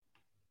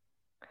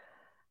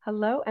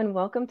Hello and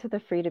welcome to the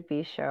Free to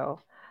Be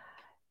Show.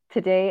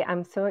 Today,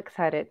 I'm so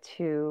excited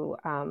to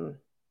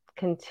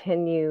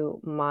continue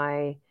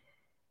my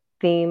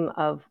theme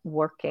of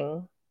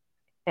working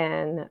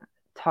and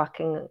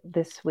talking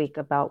this week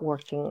about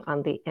working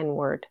on the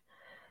inward.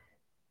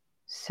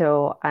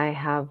 So, I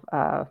have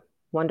a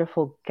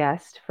wonderful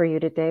guest for you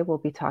today. We'll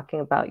be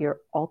talking about your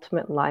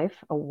ultimate life,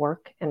 a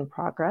work in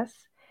progress.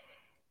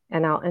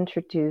 And I'll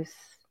introduce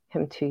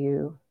him to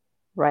you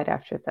right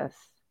after this.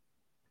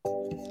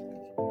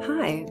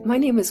 Hi, my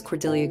name is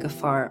Cordelia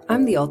Gaffar.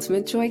 I'm the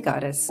Ultimate Joy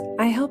Goddess.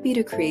 I help you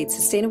to create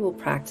sustainable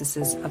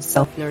practices of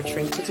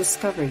self-nurturing to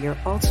discover your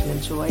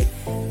ultimate joy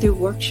through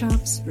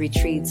workshops,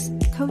 retreats,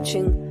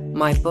 coaching,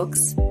 my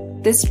books,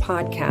 this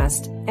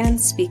podcast, and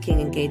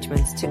speaking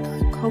engagements to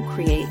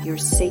co-create your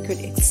sacred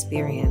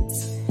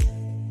experience.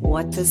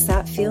 What does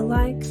that feel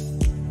like?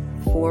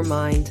 For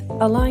mind,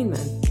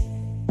 alignment.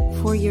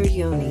 For your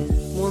yoni,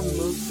 more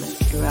movement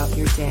throughout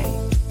your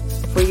day.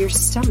 For your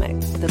stomach,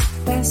 the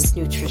best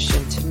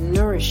nutrition to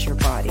nourish your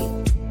body.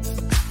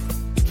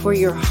 For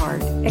your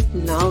heart,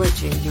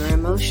 acknowledging your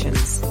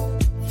emotions.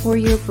 For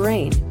your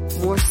brain,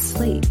 more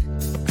sleep.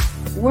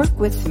 Work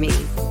with me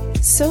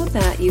so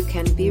that you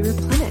can be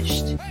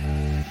replenished.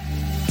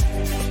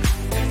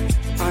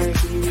 Are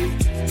you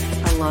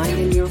aligned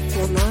in your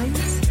four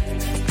minds?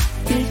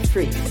 Be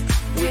free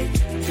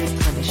with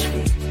Replenish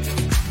Me.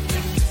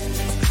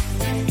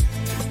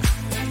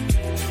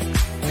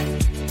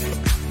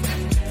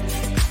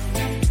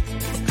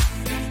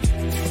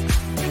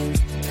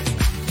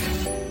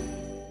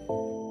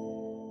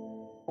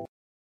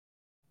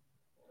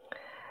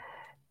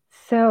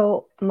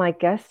 So, my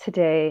guest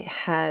today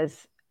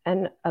has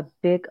a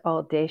big,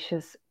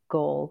 audacious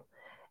goal.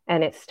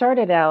 And it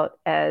started out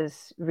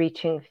as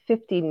reaching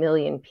 50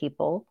 million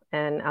people.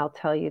 And I'll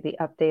tell you the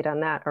update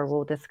on that, or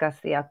we'll discuss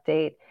the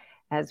update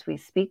as we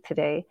speak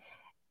today.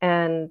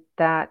 And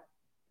that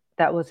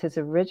was his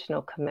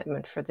original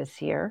commitment for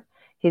this year.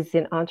 He's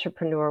an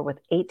entrepreneur with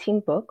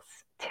 18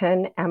 books,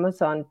 10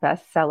 Amazon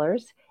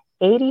bestsellers,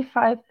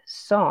 85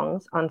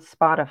 songs on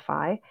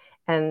Spotify,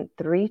 and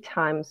 3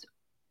 times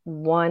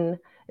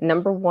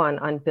number one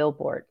on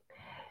Billboard.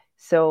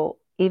 So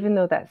even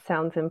though that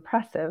sounds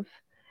impressive,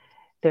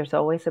 there's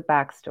always a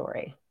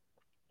backstory.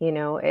 You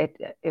know, it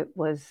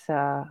was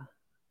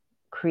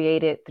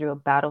created through a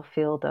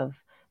battlefield of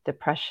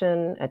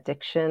depression,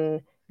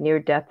 addiction,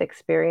 near-death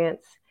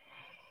experience.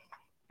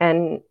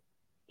 And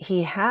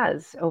he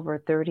has over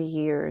 30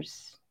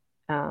 years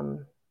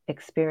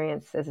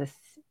experience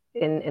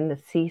in the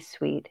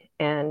C-suite,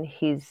 and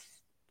he's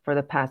for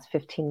the past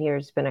 15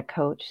 years been a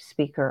coach,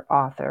 speaker,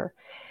 author.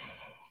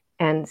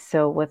 And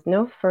so with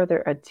no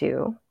further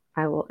ado,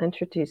 I will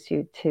introduce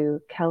you to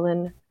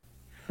Kellen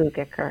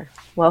Flugicker.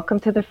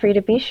 Welcome to the Free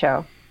to Be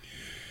Show.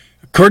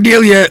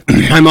 Cordelia,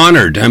 I'm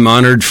honored. I'm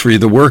honored for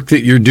the work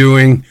that you're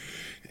doing,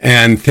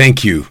 and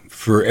thank you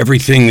for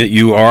everything that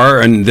you are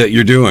and that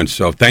you're doing.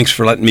 So thanks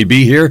for letting me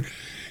be here.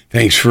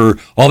 Thanks for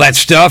all that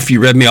stuff. You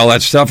read me all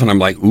that stuff, and I'm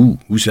like, ooh,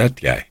 who's that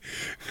guy?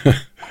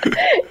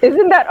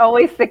 Isn't that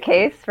always the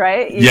case,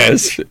 right?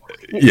 Yes.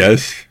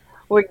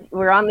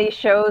 We're on these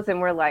shows and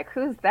we're like,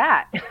 who's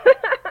that?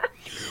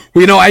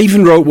 Well, you know, I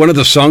even wrote one of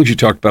the songs you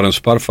talked about on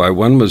Spotify.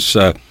 One was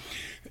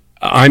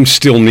I'm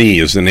Still Me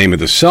is the name of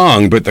the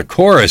song, but the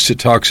chorus, it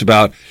talks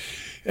about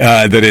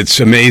that it's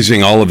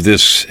amazing all of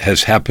this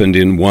has happened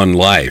in one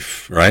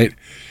life, right?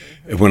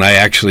 When I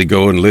actually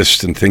go and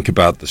list and think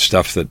about the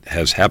stuff that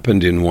has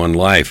happened in one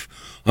life,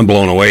 I'm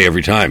blown away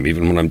every time,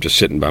 even when I'm just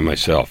sitting by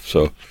myself.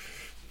 So,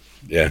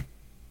 yeah.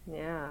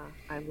 Yeah,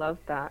 I love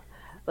that.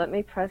 Let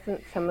me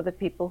present some of the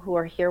people who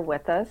are here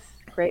with us.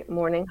 Great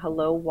morning.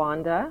 Hello,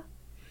 Wanda.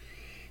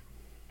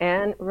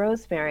 And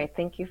Rosemary,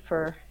 thank you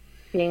for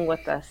being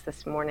with us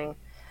this morning.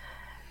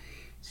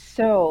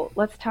 So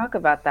let's talk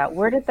about that.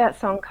 Where did that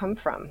song come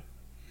from?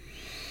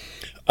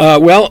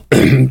 Well,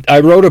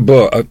 I wrote a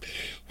book.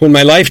 When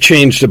my life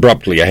changed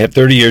abruptly, I had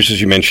 30 years, as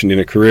you mentioned, in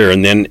a career,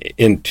 and then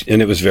and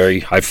it was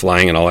very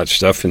high-flying and all that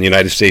stuff in the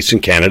United States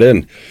and Canada,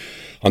 and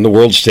on the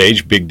world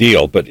stage, big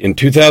deal. But in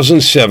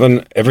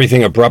 2007,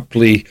 everything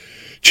abruptly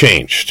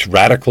changed.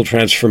 Radical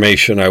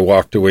transformation. I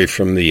walked away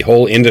from the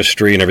whole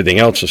industry and everything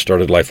else and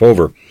started life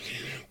over.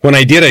 When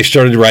I did, I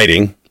started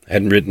writing. I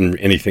hadn't written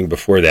anything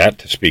before that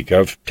to speak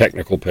of,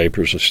 technical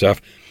papers and stuff.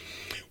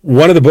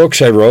 One of the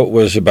books I wrote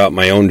was about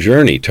my own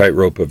journey,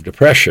 Tightrope of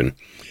Depression.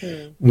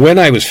 When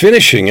I was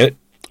finishing it,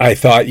 I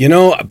thought, you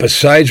know,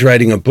 besides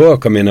writing a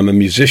book, I'm a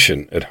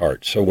musician at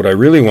heart. So what I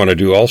really want to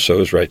do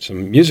also is write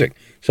some music,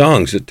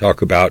 songs that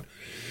talk about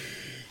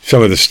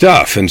some of the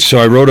stuff. And so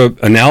I wrote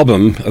an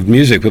album of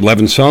music with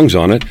 11 songs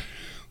on it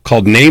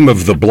called Name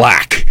of the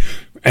Black.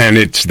 And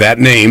it's that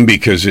name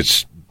because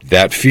it's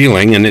that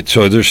feeling. And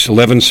so there's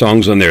 11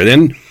 songs on there.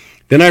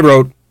 Then I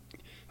wrote,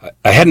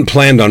 I hadn't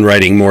planned on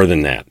writing more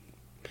than that.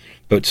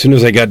 But as soon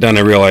as I got done,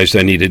 I realized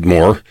I needed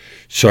more.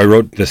 So I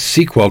wrote the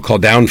sequel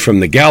called Down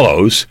from the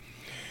Gallows.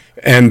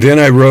 And then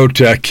I wrote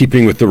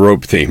Keeping with the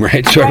Rope theme,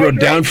 right? So I wrote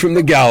Down from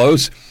the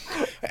Gallows.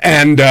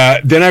 And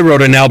then I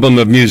wrote an album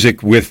of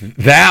music with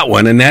that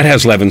one, and that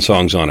has 11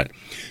 songs on it.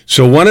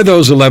 So one of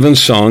those 11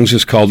 songs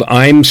is called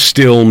I'm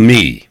Still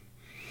Me.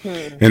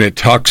 And it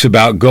talks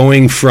about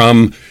going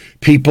from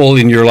people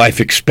in your life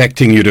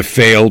expecting you to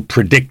fail,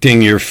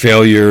 predicting your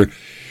failure,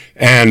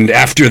 and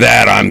after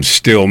that, I'm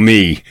still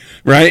me,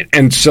 right?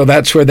 And so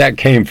that's where that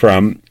came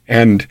from.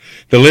 And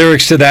the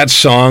lyrics to that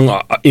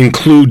song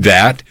include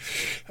that,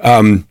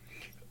 about,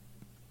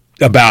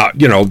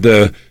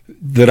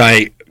 that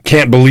I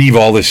can't believe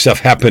all this stuff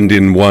happened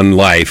in one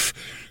life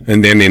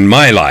and then in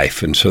my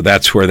life. And so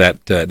that's where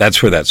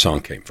that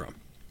song came from.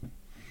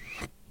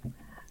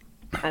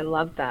 I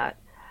love that.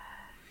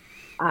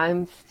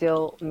 I'm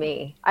still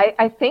me.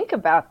 I think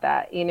about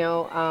that,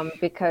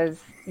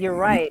 because you're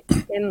right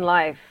in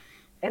life.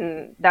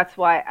 And that's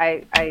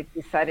why I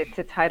decided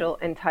to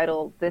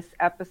entitle this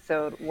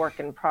episode Work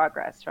in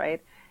Progress,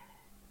 right?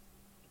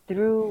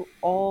 Through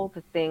all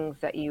the things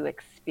that you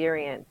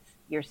experience,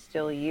 you're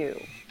still you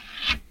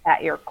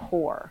at your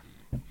core.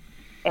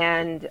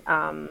 And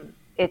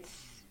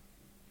it's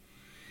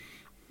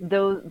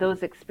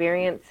those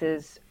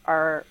experiences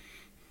are,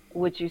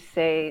 would you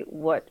say,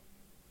 what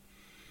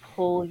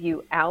pull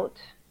you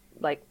out,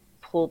 like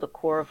pull the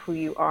core of who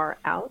you are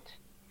out?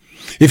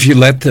 If you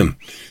let them.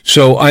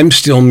 So I'm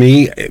still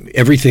me.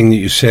 Everything that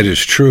you said is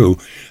true.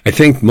 I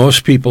think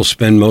most people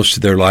spend most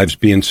of their lives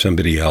being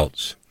somebody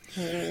else.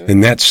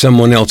 And that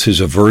someone else is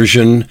a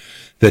version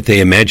that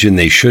they imagine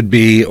they should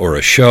be, or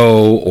a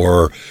show,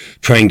 or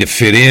trying to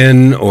fit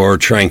in, or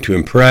trying to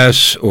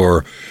impress,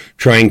 or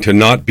trying to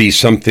not be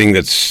something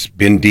that's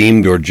been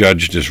deemed or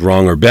judged as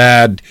wrong or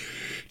bad.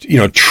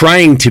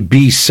 Trying to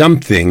be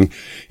something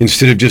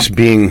instead of just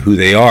being who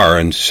they are.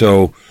 And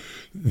so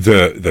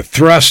the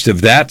thrust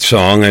of that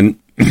song, and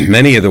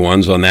many of the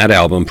ones on that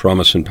album,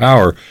 Promise and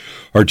Power,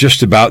 are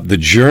just about the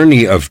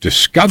journey of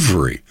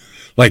discovery.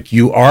 Like,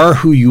 you are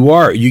who you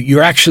are.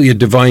 You're actually a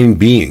divine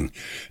being.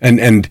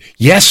 And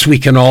yes, we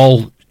can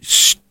all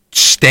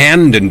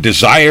stand and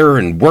desire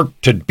and work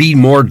to be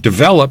more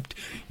developed.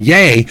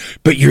 Yay.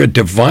 But you're a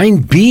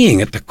divine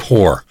being at the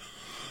core.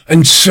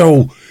 And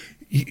so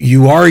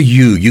you are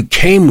you. You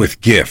came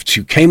with gifts.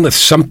 You came with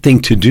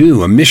something to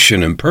do, a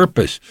mission and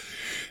purpose.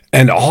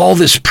 And all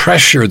this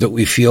pressure that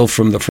we feel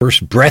from the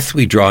first breath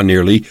we draw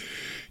nearly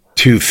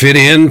to fit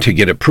in, to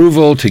get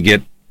approval, to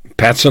get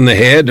pats on the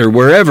head or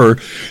wherever,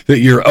 that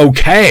you're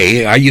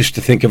okay. I used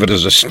to think of it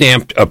as a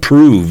stamped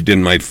approved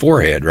in my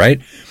forehead, right?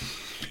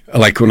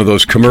 Like one of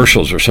those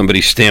commercials where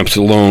somebody stamps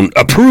a loan,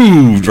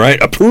 approved,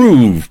 right?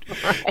 Approved.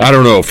 Right. I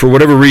don't know. For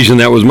whatever reason,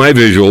 that was my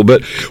visual.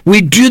 But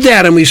we do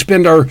that, and we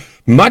spend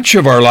much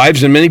of our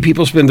lives, and many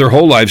people spend their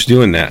whole lives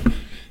doing that.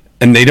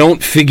 And they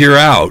don't figure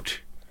out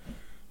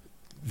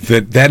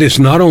that is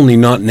not only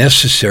not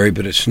necessary,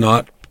 but it's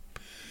not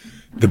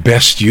the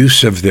best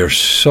use of their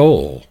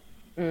soul.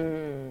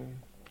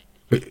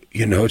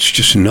 It's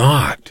just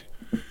not.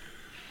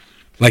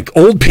 Like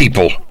old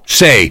people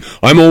say,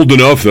 I'm old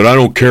enough that I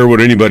don't care what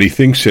anybody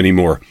thinks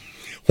anymore.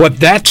 What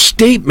that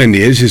statement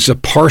is a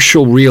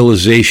partial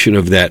realization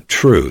of that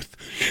truth.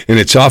 And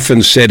it's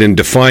often said in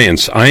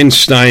defiance.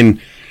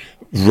 Einstein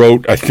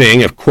wrote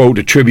a quote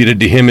attributed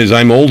to him is,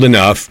 I'm old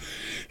enough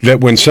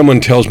that when someone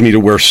tells me to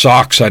wear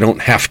socks, I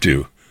don't have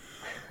to.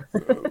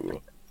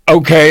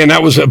 Okay, and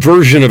that was a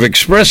version of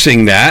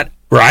expressing that,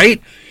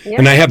 right? Yep.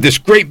 And I have this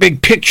great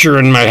big picture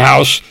in my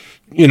house,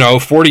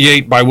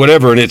 48 by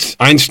whatever, and it's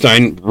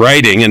Einstein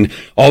writing, and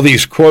all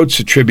these quotes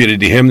attributed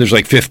to him. There's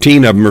like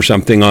 15 of them or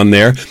something on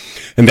there,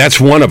 and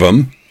that's one of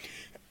them.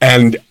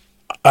 And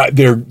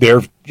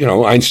they're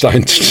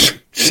Einstein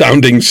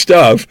sounding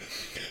stuff.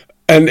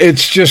 And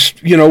it's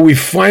just, we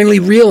finally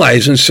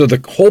realize, and so the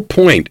whole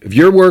point of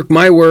your work,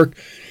 my work,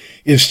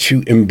 is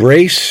to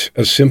embrace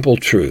a simple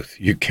truth.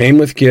 You came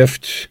with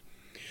gifts.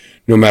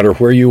 No matter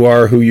where you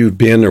are, who you've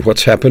been, or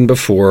what's happened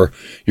before,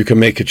 you can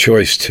make a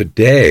choice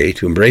today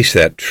to embrace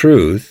that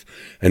truth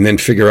and then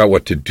figure out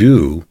what to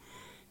do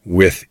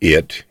with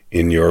it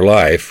in your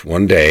life,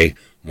 one day,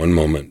 one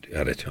moment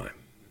at a time.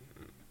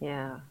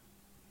 Yeah.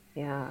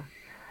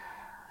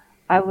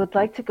 I would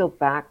like to go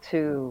back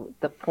to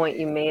the point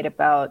you made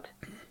about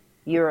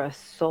you're a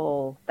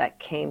soul that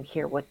came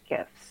here with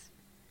gifts.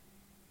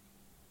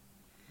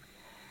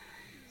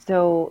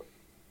 So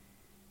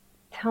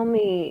tell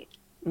me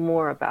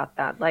more about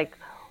that. Like,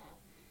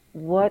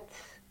 what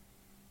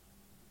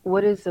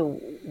is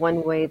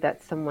one way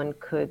that someone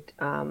could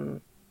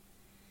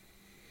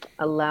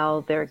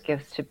allow their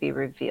gifts to be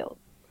revealed?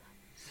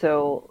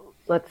 So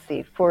let's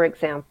see, for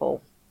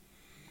example,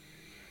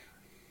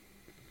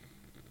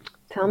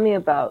 tell me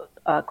about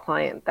a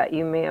client that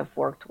you may have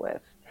worked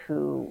with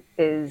who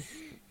is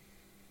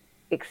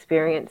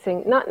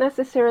experiencing not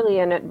necessarily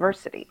an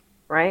adversity,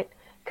 right?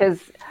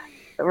 Because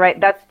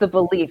that's the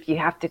belief. You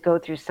have to go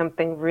through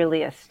something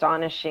really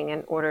astonishing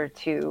in order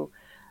to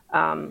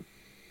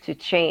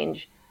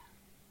change.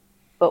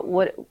 But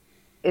what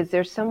is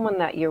there someone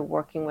that you're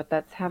working with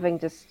that's having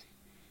just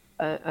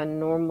a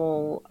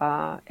normal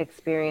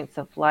experience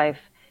of life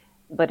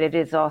but it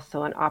is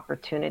also an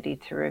opportunity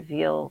to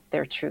reveal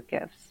their true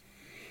gifts.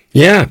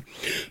 Yeah.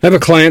 I have a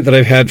client that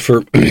I've had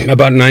for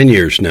about 9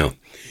 years now.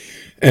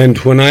 And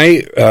when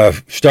I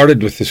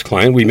started with this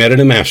client, we met in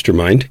a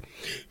mastermind.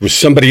 It was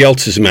somebody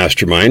else's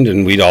mastermind,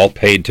 and we'd all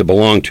paid to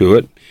belong to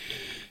it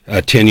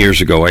 10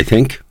 years ago, I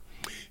think.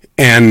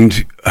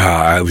 And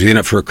I was in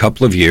it for a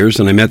couple of years,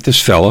 and I met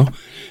this fellow,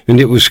 and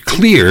it was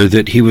clear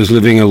that he was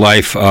living a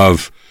life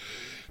of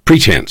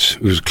pretense.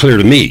 It was clear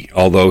to me,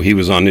 although he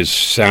was on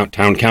his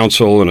town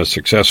council and a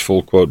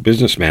successful, quote,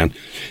 businessman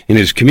in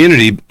his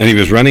community, and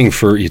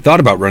he thought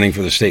about running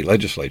for the state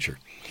legislature.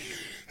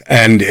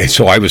 And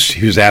so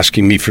he was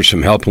asking me for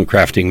some help in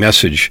crafting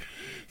message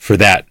for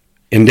that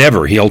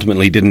endeavor. He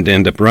ultimately didn't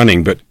end up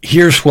running, but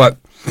here's what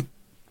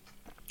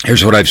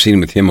I've seen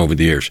with him over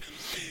the years.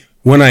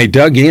 When I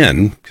dug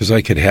in, because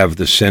I could have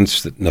the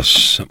sense that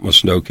something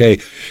wasn't okay,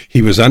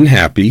 he was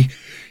unhappy.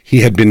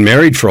 He had been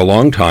married for a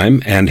long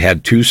time and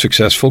had 2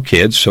 successful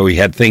kids, so he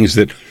had things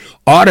that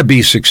ought to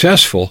be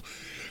successful,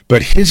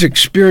 but his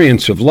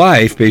experience of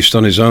life, based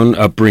on his own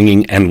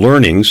upbringing and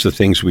learnings, the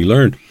things we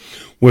learned,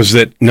 was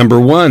that, number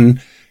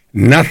one,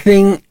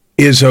 nothing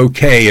is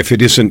okay if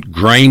it isn't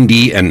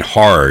grindy and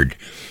hard.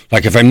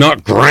 Like if I'm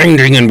not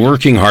grinding and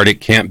working hard,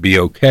 it can't be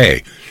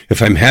okay.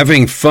 If I'm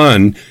having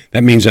fun,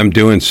 that means I'm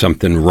doing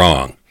something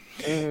wrong.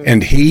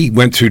 And he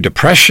went through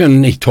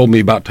depression. He told me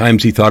about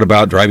times he thought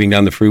about driving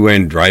down the freeway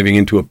and driving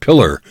into a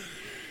pillar,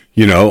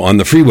 on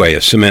the freeway,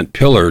 a cement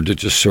pillar, to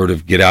just sort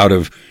of get out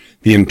of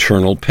the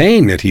internal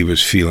pain that he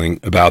was feeling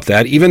about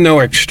that, even though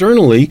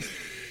externally,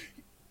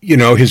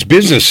 his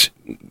business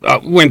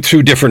went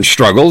through different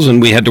struggles,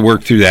 and we had to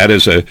work through that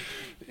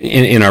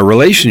in our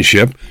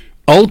relationship.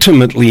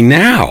 Ultimately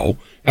now,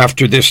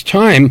 after this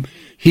time,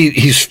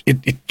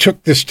 it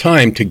took this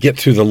time to get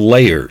through the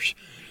layers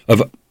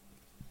of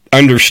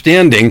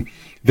understanding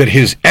that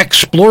his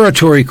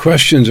exploratory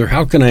questions are,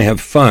 how can I have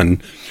fun,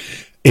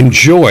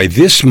 enjoy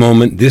this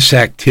moment, this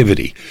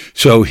activity?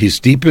 So he's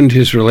deepened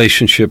his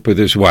relationship with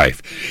his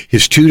wife.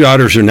 His 2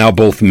 daughters are now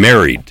both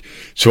married.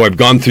 So I've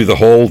gone through the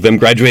whole, them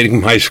graduating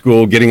from high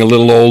school, getting a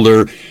little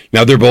older.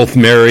 Now they're both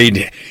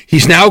married.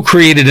 He's now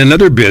created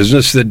another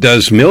business that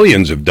does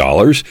millions of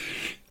dollars.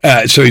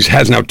 So he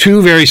has now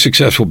 2 very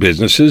successful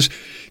businesses.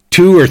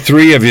 2 or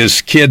 3 of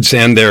his kids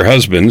and their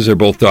husbands, they're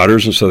both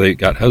daughters, and so they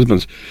got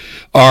husbands,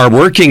 are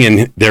working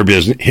in their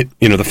business,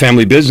 the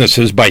family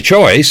businesses by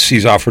choice.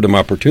 He's offered them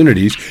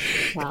opportunities.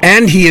 Wow.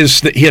 And he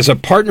has a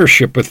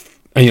partnership with,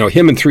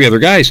 him and 3 other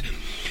guys.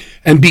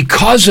 And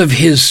because of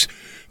his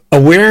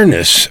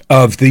awareness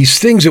of these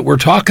things that we're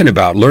talking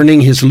about,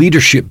 learning his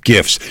leadership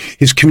gifts,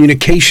 his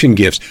communication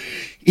gifts,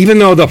 even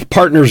though the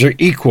partners are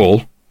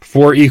equal,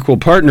 4 equal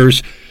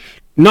partners,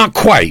 not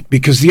quite,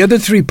 because the other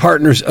 3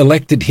 partners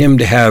elected him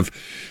to have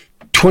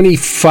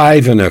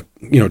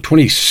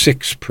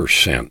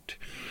 26%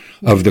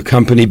 of the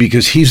company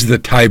because he's the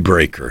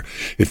tiebreaker.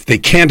 If they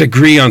can't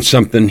agree on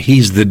something,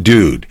 he's the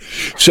dude.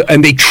 So,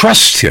 and they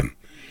trust him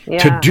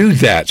to do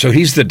that. So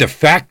he's the de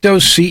facto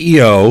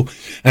CEO,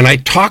 and I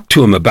talked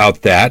to him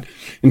about that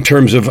in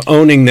terms of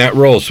owning that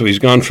role. So he's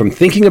gone from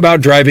thinking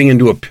about driving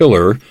into a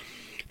pillar,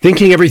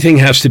 thinking everything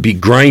has to be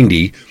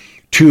grindy,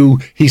 to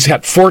he's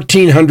had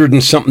 1,400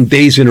 and something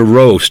days in a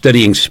row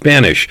studying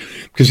Spanish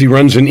because he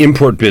runs an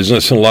import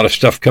business and a lot of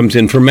stuff comes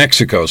in from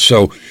Mexico.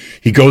 So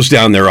he goes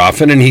down there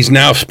often, and he's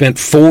now spent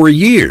 4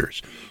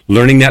 years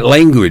learning that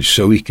language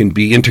so he can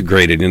be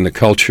integrated in the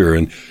culture.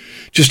 And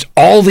just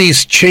all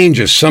these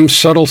changes, some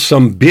subtle,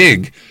 some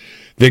big,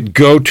 that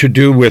go to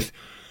do with,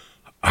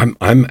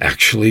 I'm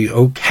actually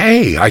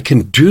okay. I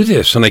can do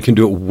this, and I can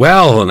do it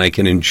well, and I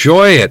can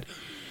enjoy it.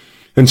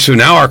 And so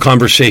now our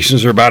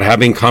conversations are about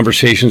having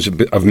conversations of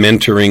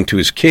mentoring to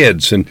his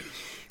kids and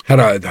how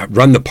to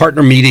run the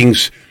partner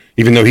meetings,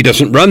 even though he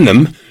doesn't run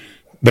them,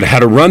 but how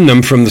to run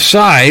them from the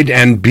side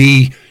and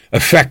be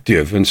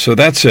effective. And so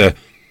that's a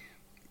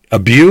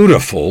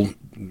beautiful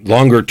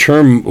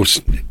longer-term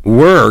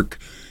work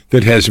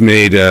that has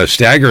made a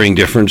staggering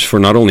difference for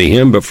not only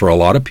him, but for a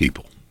lot of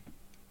people.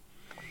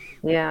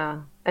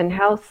 Yeah. And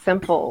how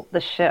simple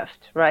the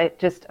shift, right?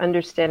 Just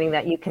understanding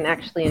that you can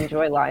actually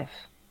enjoy life.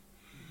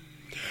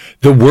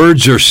 The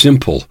words are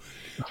simple,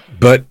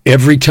 but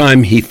every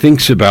time he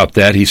thinks about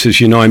that, he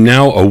says, I'm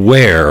now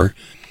aware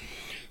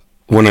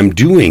when I'm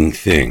doing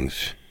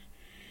things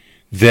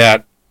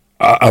that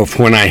of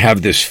when I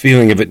have this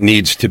feeling of it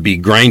needs to be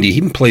grindy. He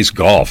even plays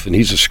golf, and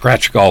he's a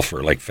scratch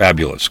golfer, like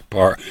fabulous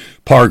par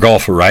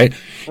golfer, right?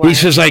 Wow. He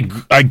says, I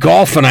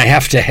golf and I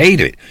have to hate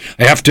it.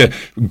 I have to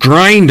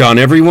grind on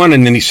everyone.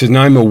 And then he says,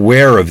 now I'm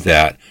aware of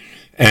that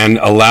and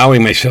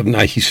allowing myself.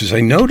 Now, he says,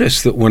 I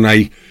notice that when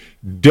I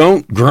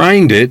don't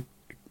grind it,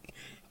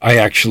 I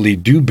actually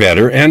do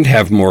better and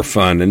have more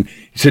fun. And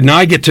he said, now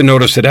I get to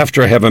notice that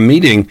after I have a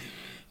meeting,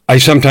 I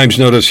sometimes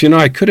notice,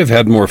 I could have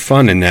had more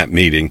fun in that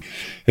meeting.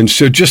 And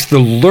so just the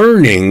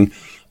learning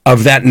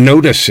of that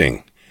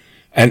noticing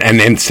and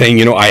then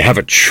saying, I have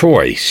a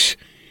choice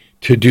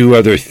to do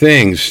other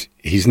things.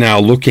 He's now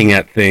looking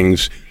at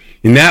things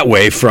in that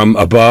way from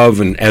above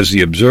and as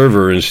the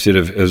observer instead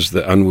of as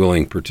the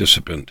unwilling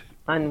participant.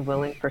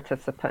 Unwilling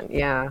participant.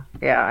 Yeah.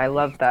 Yeah. I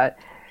love that.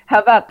 How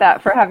about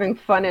that for having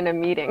fun in a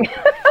meeting?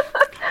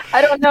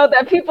 I don't know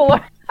that people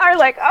are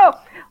like, oh,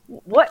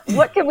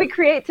 what can we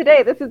create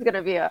today? This is going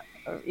to be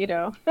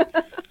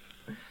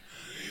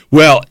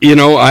Well,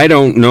 I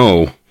don't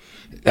know.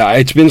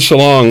 It's been so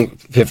long,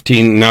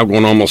 15, now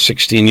going almost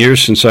 16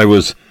 years since I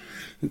was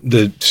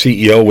the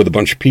CEO with a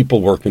bunch of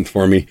people working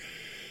for me.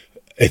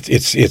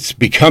 It's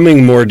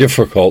becoming more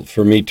difficult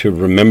for me to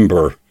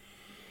remember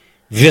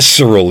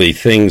viscerally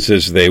things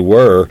as they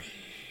were.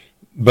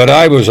 But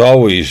I was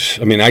always,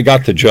 I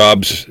got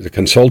the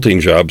consulting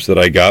jobs that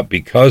I got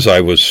because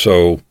I was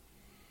so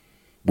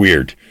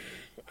weird.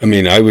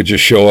 I would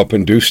just show up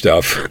and do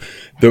stuff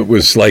that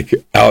was like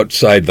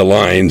outside the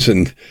lines,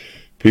 and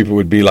people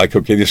would be like,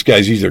 okay, this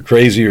guy's either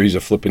crazy or he's a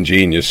flipping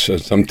genius. So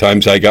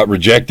sometimes I got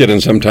rejected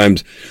and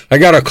sometimes I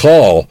got a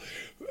call.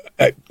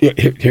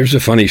 Here's a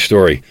funny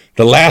story.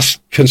 The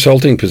last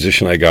consulting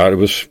position I got, it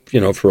was,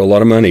 for a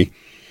lot of money.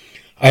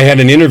 I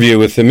had an interview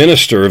with the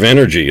Minister of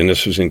Energy, and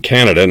this was in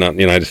Canada, not in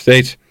the United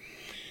States.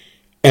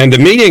 And the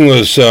meeting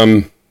was,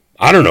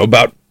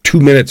 about 2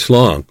 minutes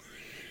long.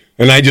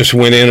 And I just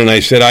went in and I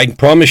said, I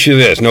promise you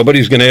this,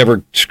 nobody's going to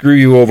ever screw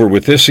you over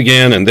with this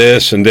again and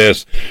this and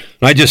this.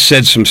 And I just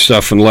said some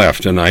stuff and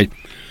left. And I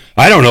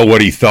don't know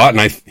what he thought.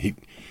 And he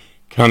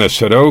kind of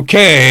said,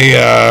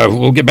 okay,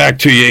 we'll get back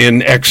to you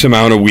in X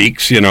amount of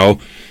weeks,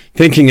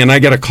 thinking. And I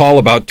got a call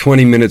about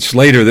 20 minutes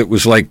later that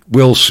was like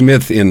Will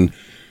Smith in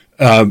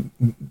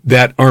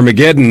that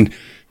Armageddon.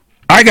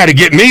 I got to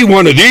get me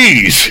one of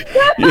these,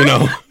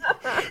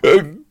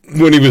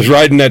 when he was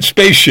riding that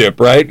spaceship,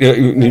 right?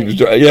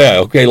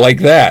 Like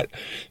that.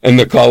 And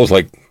the call was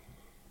like,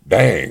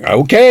 bang,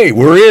 okay,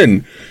 we're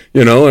in,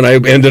 and I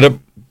ended up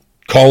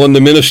calling the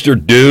minister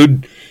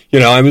dude.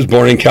 I was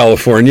born in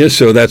California,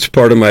 so that's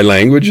part of my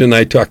language, and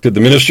I talked to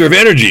the Minister of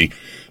Energy.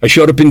 I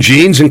showed up in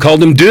jeans and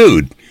called him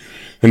dude.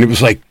 And it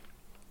was like,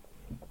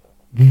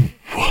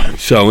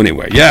 so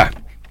anyway, yeah,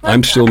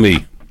 I'm still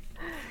me.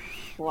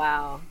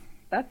 Wow,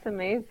 that's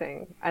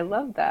amazing. I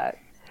love that.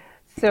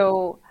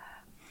 So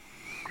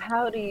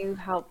how do you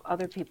help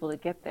other people to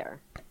get there?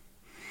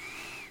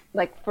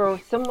 Like for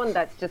someone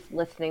that's just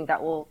listening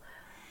that will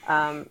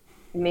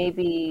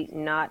maybe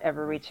not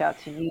ever reach out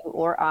to you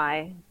or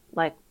I,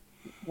 like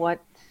what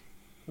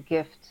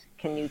gift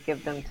can you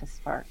give them to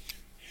spark?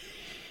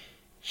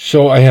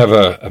 So I have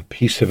a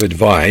piece of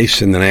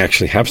advice, and then I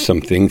actually have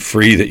something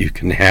free that you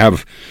can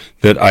have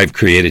that I've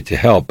created to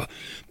help.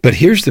 But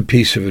here's the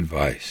piece of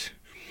advice.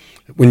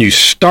 When you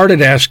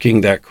started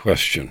asking that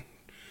question,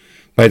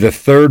 by the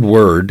third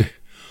word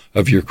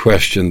of your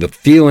question, the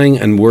feeling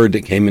and word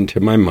that came into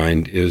my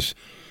mind is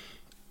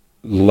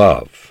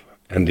love,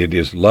 and it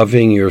is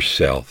loving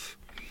yourself.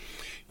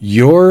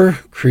 Your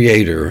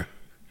Creator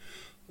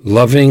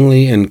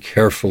lovingly and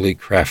carefully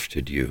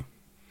crafted you.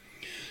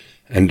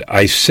 And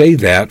I say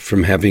that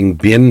from having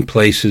been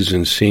places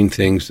and seen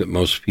things that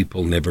most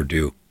people never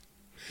do.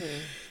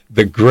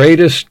 The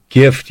greatest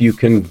gift you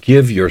can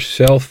give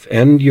yourself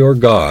and your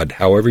God,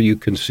 however you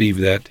conceive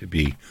that to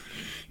be,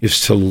 is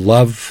to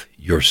love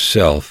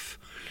yourself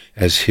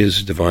as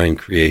His divine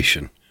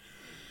creation.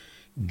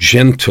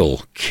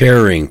 Gentle,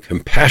 caring,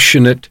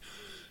 compassionate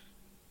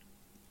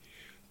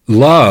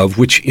love,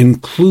 which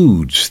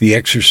includes the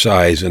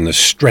exercise and the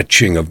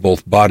stretching of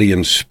both body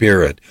and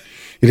spirit.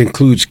 It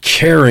includes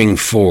caring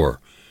for,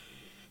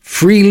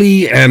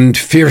 freely and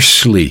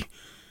fiercely,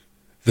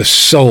 the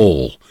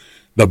soul,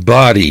 the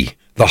body,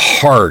 the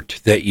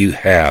heart that you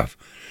have,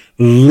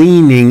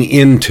 leaning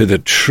into the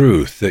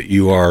truth that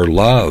you are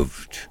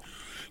loved,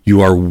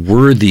 you are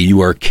worthy,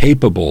 you are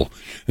capable.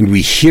 And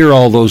we hear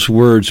all those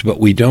words, but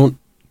we don't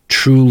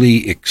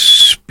truly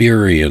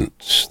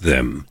experience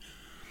them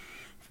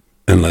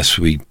unless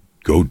we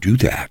go do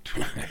that.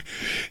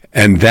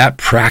 And that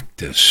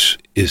practice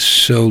is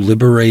so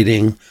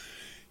liberating,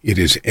 it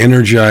is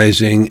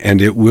energizing,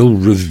 and it will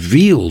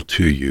reveal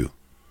to you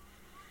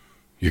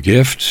your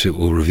gifts, it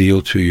will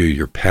reveal to you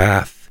your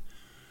path.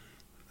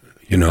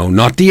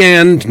 Not the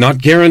end, not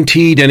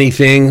guaranteed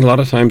anything. A lot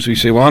of times we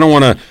say, well, I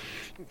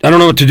don't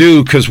know what to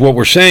do, because what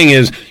we're saying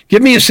is,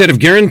 give me a set of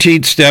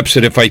guaranteed steps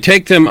that if I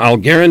take them, I'll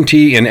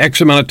guarantee in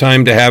X amount of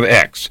time to have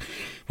X.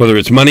 Whether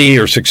it's money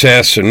or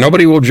success, and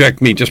nobody will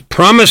reject me. Just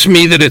promise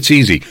me that it's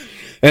easy.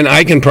 And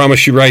I can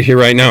promise you right here,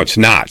 right now, it's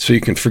not. So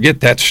you can forget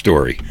that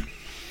story.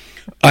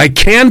 I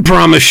can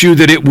promise you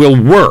that it will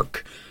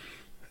work.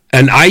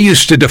 And I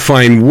used to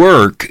define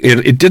work.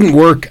 It didn't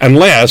work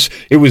unless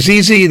it was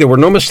easy, there were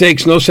no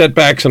mistakes, no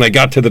setbacks, and I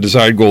got to the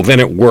desired goal. Then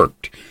it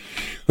worked.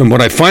 And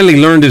what I finally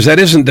learned is that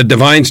isn't the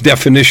divine's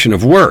definition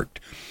of work.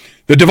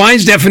 The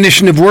divine's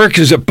definition of work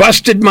is it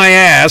busted my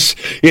ass,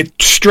 it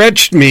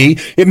stretched me,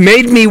 it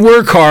made me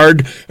work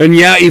hard, and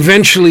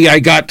eventually I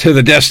got to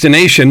the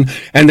destination,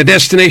 and the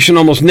destination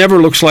almost never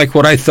looks like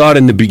what I thought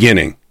in the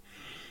beginning.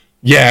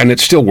 Yeah, and it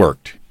still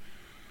worked.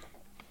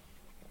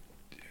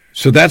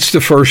 So that's the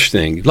first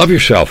thing. Love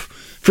yourself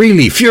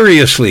freely,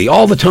 furiously,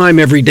 all the time,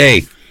 every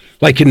day.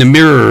 like in the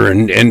mirror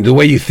and the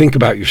way you think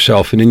about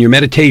yourself and in your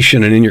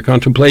meditation and in your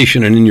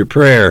contemplation and in your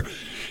prayer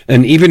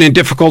and even in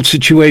difficult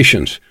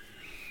situations.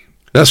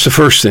 That's the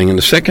first thing. And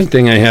the second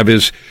thing I have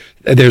is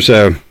there's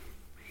a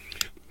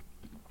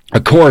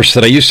course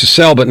that I used to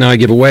sell, but now I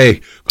give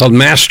away called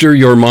Master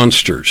Your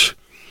Monsters.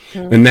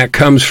 And that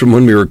comes from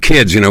when we were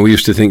kids. We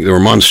used to think there were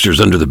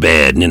monsters under the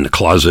bed and in the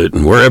closet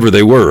and wherever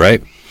they were,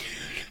 right?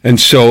 And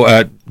so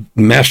at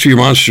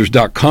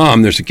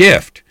masteryourmonsters.com, there's a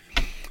gift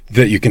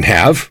that you can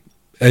have.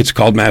 It's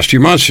called Master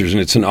Your Monsters,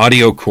 and it's an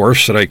audio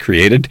course that I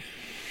created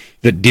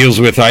that deals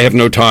with I have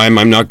no time,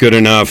 I'm not good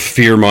enough,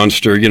 fear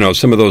monster,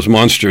 some of those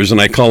monsters. And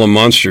I call them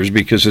monsters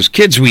because as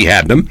kids we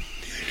had them,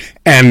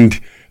 and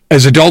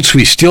as adults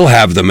we still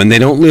have them, and they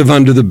don't live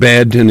under the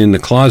bed and in the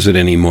closet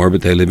anymore,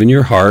 but they live in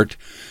your heart,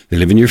 they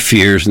live in your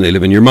fears, and they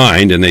live in your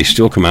mind, and they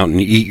still come out and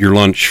eat your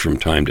lunch from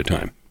time to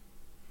time.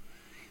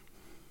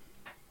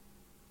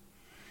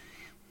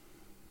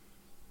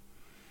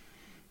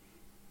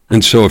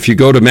 And so if you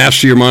go to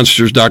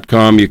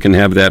masteryourmonsters.com, you can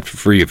have that for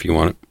free if you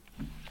want it.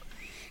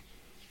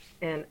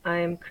 And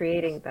I'm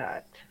creating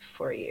that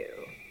for you.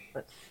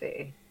 Let's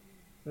see.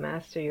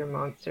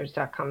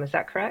 Masteryourmonsters.com. Is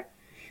that correct?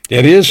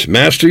 It is,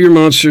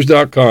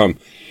 masteryourmonsters.com.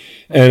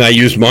 And I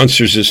use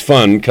monsters as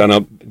fun,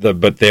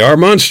 but they are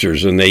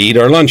monsters, and they eat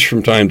our lunch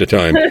from time to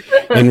time.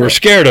 And we're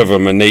scared of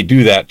them, and they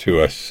do that to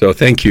us. So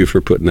thank you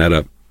for putting that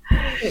up.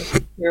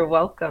 You're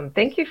welcome.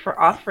 Thank you for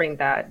offering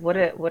that. What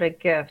a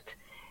gift.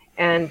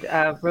 And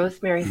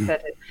Rosemary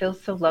said, it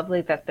feels so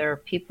lovely that there are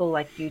people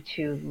like you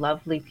two,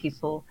 lovely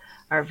people,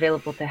 are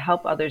available to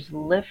help others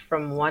lift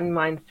from one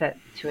mindset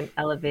to an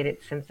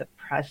elevated sense of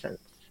presence.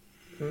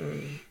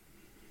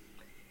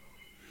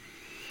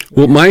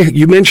 Well,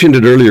 you mentioned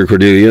it earlier,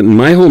 Cordelia, and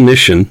my whole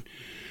mission,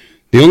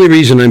 the only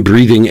reason I'm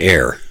breathing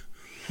air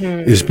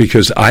is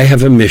because I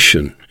have a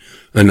mission,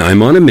 and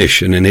I'm on a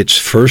mission, and it's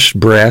first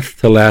breath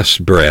to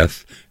last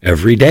breath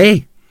every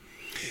day.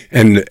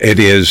 And it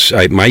is,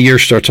 my year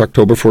starts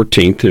October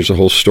 14th. There's a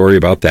whole story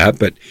about that.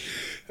 But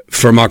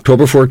from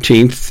October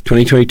 14th,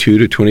 2022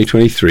 to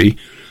 2023,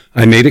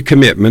 I made a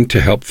commitment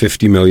to help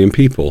 50 million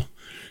people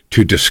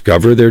to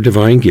discover their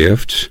divine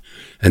gifts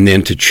and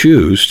then to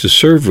choose to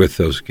serve with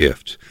those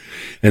gifts.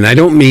 And I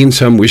don't mean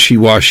some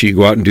wishy-washy,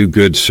 go out and do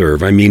good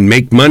serve. I mean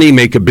make money,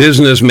 make a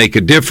business, make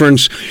a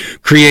difference,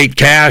 create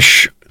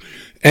cash,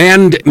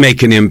 and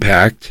make an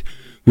impact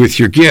with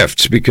your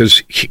gifts.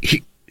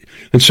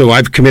 And so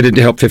I've committed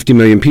to help 50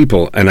 million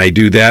people, and I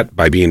do that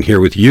by being here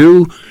with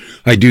you.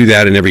 I do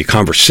that in every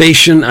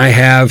conversation I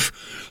have.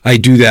 I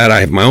do that.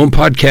 I have my own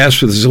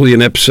podcast with a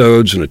zillion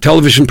episodes and a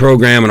television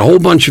program and a whole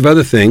bunch of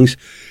other things.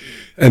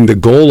 And the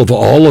goal of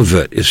all of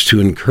it is to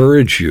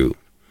encourage you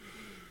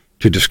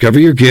to discover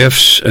your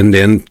gifts and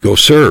then go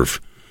serve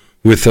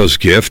with those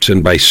gifts.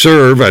 And by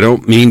serve, I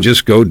don't mean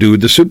just go do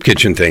the soup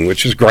kitchen thing,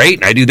 which is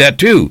great. I do that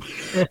too.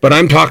 But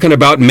I'm talking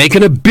about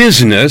making a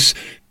business,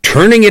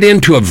 turning it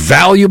into a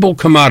valuable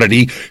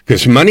commodity,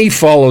 because money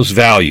follows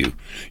value.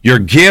 Your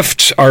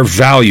gifts are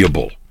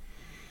valuable.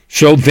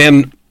 So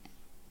then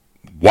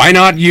why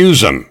not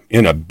use them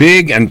in a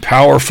big and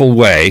powerful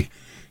way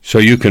so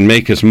you can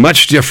make as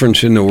much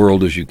difference in the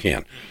world as you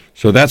can?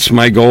 So that's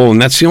my goal,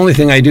 and that's the only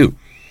thing I do.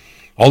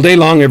 All day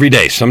long, every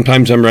day.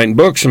 Sometimes I'm writing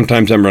books,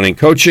 sometimes I'm running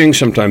coaching,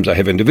 sometimes I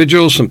have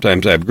individuals,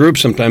 sometimes I have groups,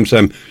 sometimes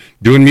I'm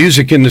doing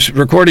music in the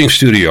recording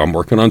studio. I'm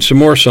working on some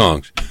more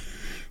songs.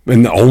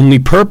 And the only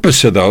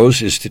purpose of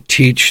those is to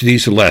teach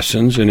these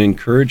lessons and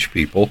encourage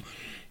people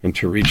and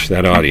to reach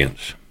that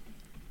audience.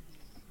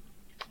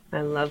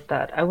 I love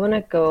that. I want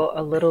to go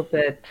a little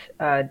bit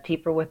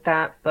deeper with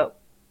that, but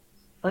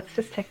let's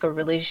just take a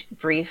really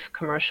brief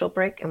commercial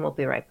break and we'll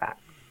be right back.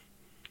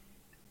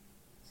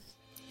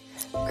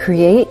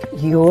 Create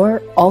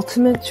your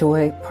ultimate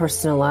joy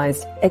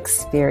personalized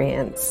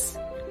experience.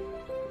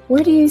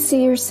 Where do you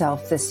see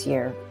yourself this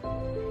year?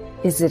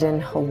 Is it in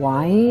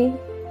Hawaii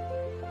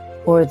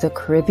or the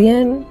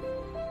Caribbean?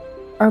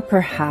 Or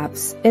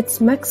perhaps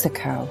it's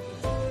Mexico?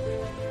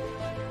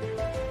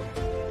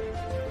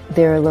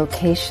 There are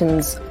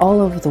locations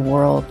all over the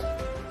world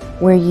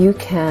where you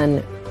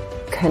can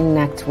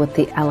connect with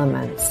the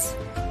elements.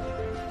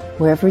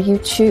 Wherever you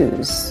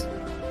choose,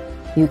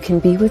 you can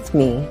be with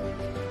me,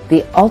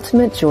 the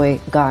ultimate joy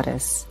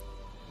goddess,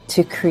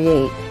 to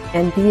create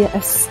and be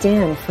a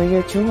stand for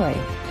your joy.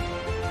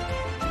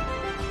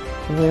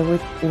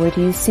 Where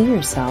do you see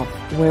yourself?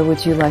 Where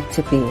would you like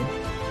to be?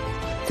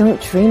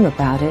 Don't dream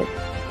about it.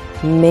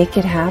 Make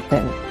it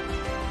happen.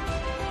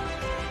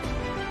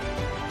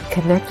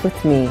 Connect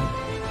with me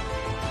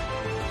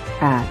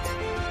at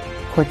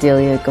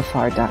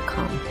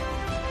CordeliaGaffar.com.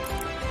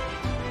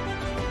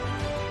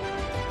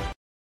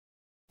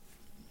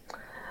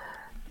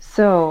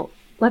 So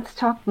let's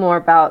talk more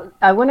about,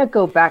 I want to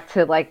go back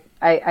to, like,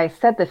 I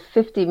said the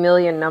 50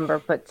 million number,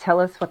 but tell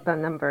us what the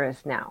number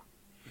is now.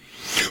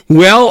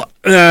 Well,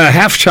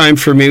 halftime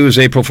for me was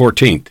April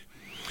 14th.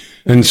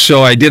 And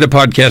so I did a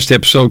podcast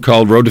episode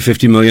called Road to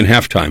 50 Million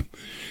Halftime.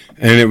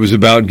 And it was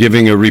about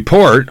giving a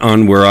report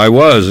on where I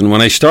was. And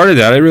when I started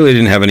that, I really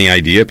didn't have any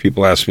idea.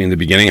 People asked me in the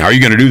beginning, how are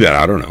you going to do that?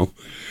 I don't know.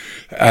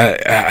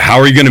 How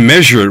are you going to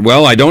measure it?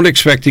 Well, I don't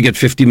expect to get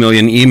 50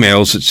 million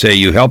emails that say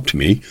you helped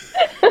me.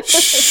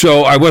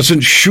 So I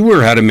wasn't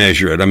sure how to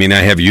measure it. I mean, I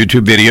have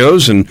YouTube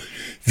videos and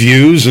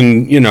views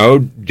and,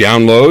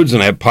 downloads,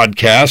 and I have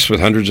podcasts with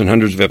hundreds and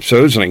hundreds of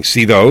episodes, and I can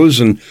see those.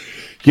 And,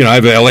 I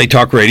have LA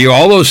Talk Radio,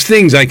 all those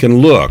things I can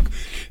look.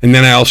 And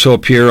then I also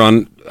appear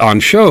on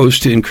shows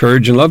to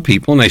encourage and love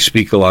people, and I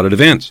speak a lot at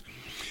events.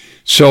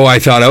 So I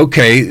thought,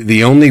 okay,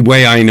 the only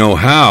way I know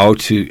how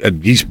to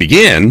at least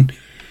begin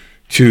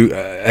to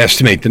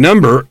estimate the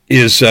number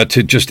is to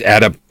just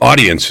add up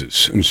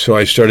audiences. And so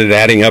I started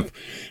adding up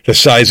the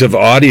size of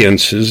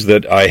audiences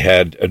that I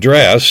had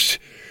addressed.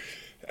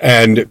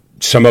 And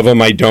some of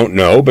them I don't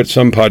know, but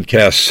some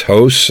podcast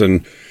hosts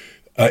and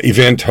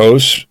event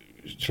hosts,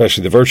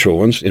 especially the virtual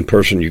ones, in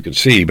person you can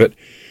see. But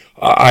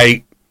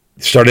I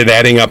started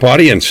adding up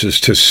audiences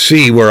to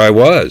see where I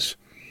was.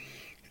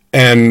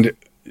 And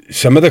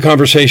some of the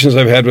conversations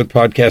I've had with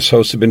podcast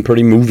hosts have been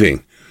pretty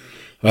moving.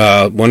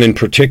 One in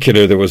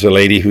particular, there was a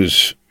lady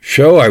whose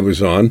show I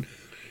was on,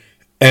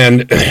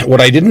 and what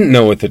I didn't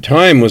know at the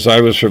time was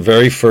I was her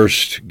very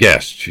first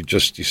guest. She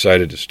just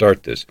decided to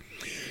start this.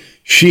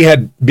 She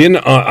had been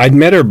I'd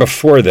met her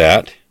before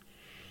that.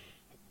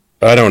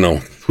 I don't know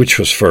which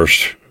was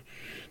first,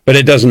 but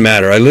it doesn't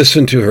matter. I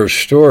listened to her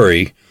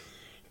story,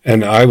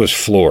 and I was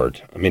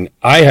floored. I mean,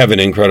 I have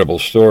an incredible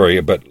story,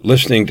 but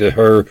listening to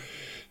her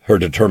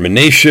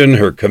determination,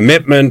 her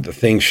commitment, the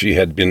things she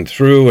had been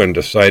through and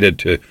decided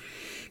to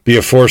be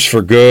a force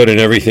for good and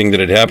everything that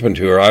had happened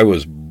to her, I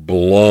was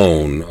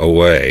blown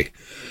away.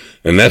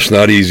 And that's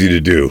not easy to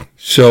do.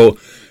 So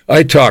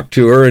I talked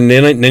to her, and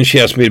then she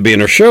asked me to be in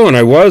her show, and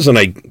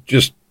I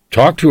just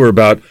talked to her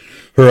about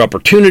her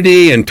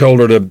opportunity and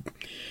told her to,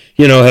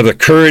 have the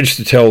courage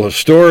to tell the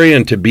story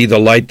and to be the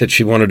light that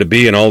she wanted to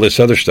be and all this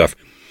other stuff.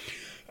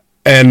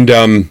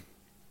 And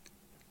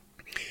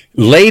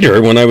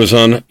later,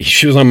 when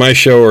she was on my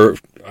show, or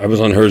I was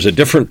on hers a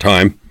different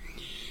time,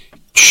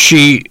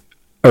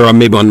 or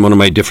maybe on one of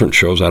my different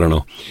shows, I don't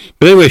know.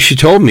 But anyway, she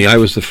told me I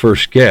was the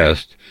first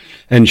guest,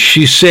 and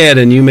she said,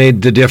 and you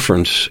made the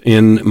difference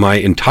in my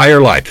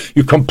entire life.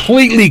 You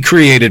completely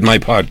created my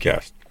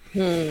podcast.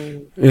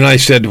 And I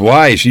said,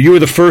 why? So you were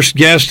the first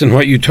guest, and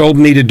what you told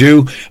me to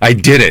do, I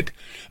did it.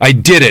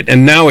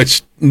 And now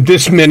it's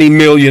this many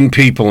million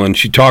people. And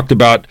she talked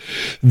about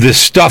the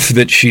stuff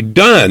that she'd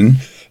done,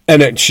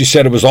 and she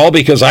said it was all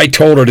because I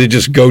told her to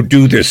just go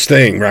do this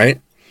thing,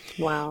 right?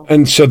 Wow.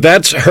 And so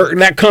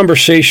that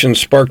conversation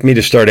sparked me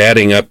to start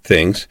adding up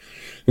things.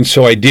 And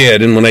so I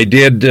did. And when I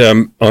did,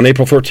 on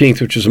April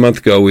 14th, which was a month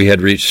ago, we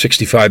had reached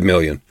 65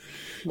 million.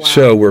 Wow.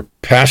 So we're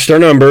past our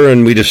number,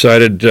 and we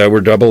decided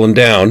we're doubling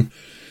down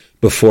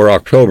before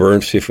October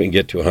and see if we can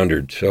get to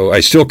 100. So I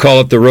still call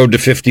it the road to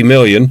 50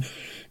 million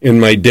in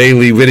my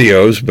daily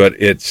videos, but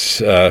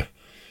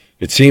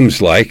it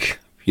seems like,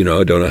 I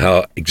don't know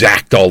how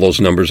exact all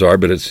those numbers are,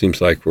 but it seems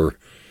like we're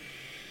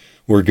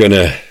going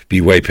to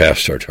be way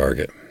past our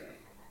target.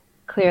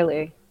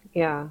 Clearly,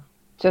 yeah.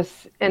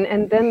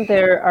 And then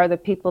there are the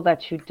people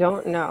that you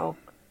don't know,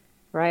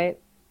 right?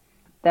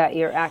 That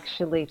you're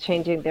actually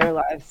changing their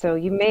lives. So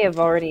you may have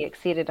already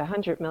exceeded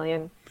 100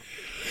 million.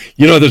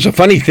 There's a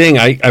funny thing.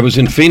 I was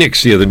in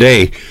Phoenix the other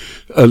day,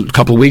 a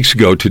couple of weeks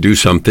ago, to do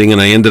something,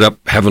 and I ended up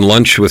having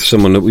lunch with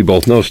someone that we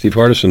both know, Steve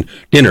Hardison,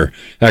 dinner.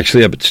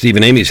 Actually, up at Steve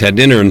and Amy's had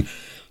dinner, and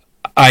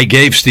I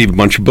gave Steve a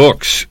bunch of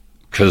books,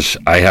 because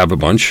I have a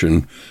bunch,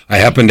 and I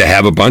happen to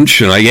have a bunch,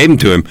 and I gave them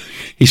to him.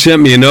 He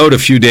sent me a note a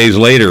few days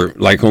later,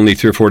 like only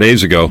 3 or 4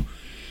 days ago,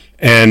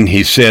 and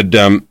he said,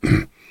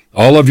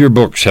 all of your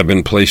books have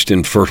been placed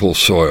in fertile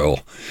soil.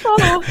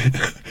 Oh.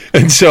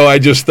 And so I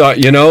just thought,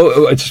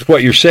 it's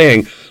what you're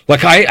saying.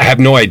 Like, I have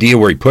no idea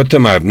where he put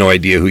them. I have no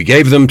idea who he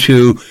gave them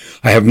to.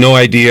 I have no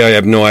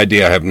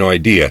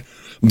idea.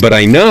 But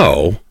I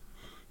know,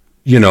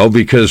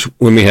 because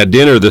when we had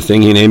dinner, the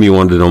thing he and Amy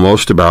wanted to know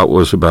most about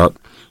was about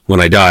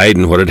when I died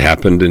and what had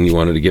happened, and he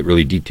wanted to get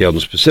really detailed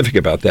and specific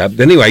about that.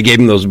 But anyway, I gave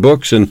him those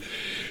books, and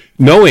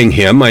knowing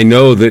him, I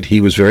know that he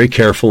was very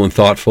careful and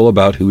thoughtful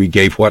about who he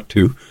gave what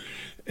to,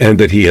 and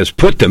that he has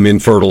put them in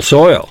fertile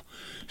soil.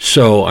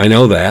 So I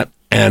know that,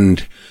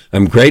 and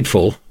I'm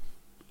grateful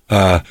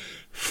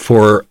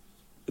for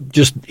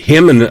just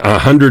him and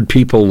 100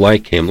 people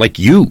like him, like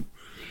you,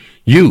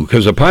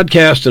 because a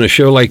podcast and a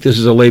show like this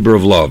is a labor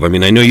of love. I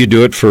mean, I know you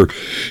do it for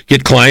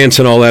get clients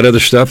and all that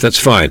other stuff. That's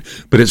fine.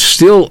 But it's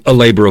still a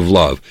labor of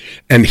love.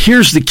 And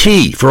here's the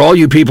key for all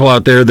you people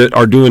out there that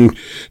are doing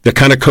the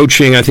kind of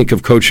coaching. I think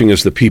of coaching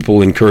as the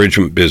people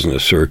encouragement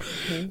business, or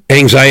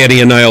anxiety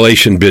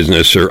annihilation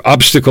business, or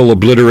obstacle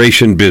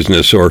obliteration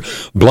business, or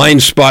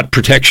blind spot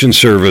protection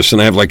service.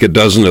 And I have like a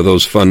dozen of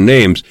those fun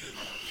names.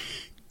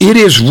 It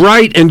is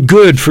right and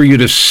good for you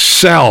to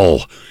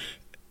sell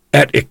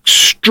at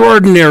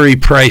extraordinary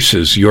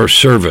prices your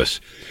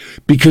service,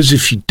 because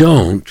if you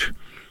don't,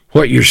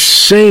 what you're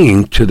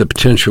saying to the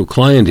potential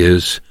client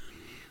is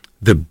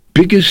the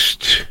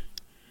biggest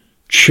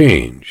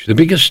change, the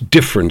biggest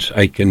difference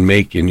I can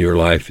make in your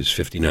life is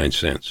 59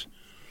 cents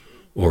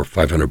or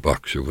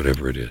 $500 or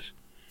whatever it is.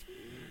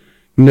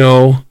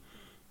 No,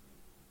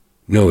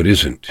 it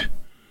isn't.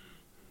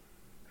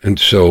 And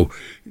so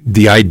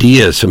the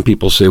idea, some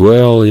people say,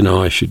 well,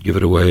 I should give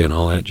it away and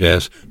all that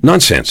jazz.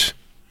 Nonsense.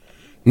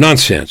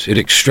 It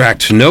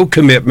extracts no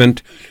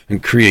commitment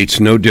and creates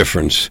no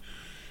difference.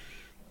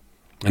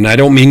 And I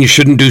don't mean you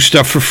shouldn't do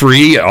stuff for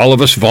free. All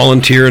of us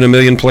volunteer in a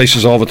million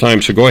places all the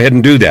time, so go ahead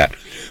and do that.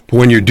 But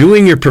when you're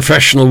doing your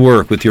professional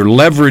work with your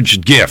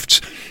leveraged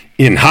gifts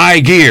in high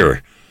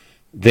gear,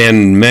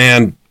 then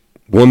man,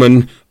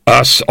 woman,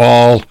 us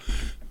all,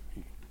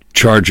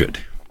 charge it,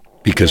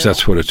 because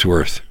that's what it's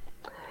worth.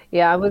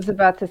 Yeah, I was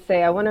about to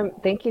say, I want to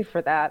thank you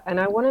for that. And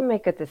I want to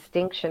make a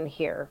distinction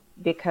here,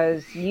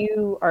 because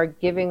you are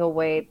giving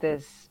away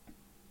this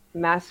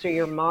Master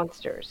Your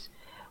Monsters,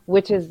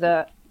 which is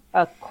a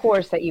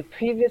course that you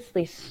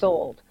previously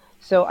sold.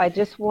 So I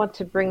just want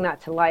to bring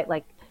that to light.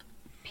 Like,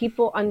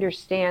 people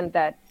understand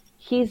that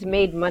he's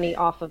made money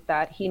off of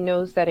that. He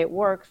knows that it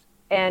works.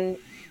 And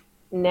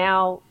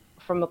now,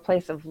 from a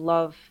place of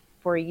love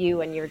for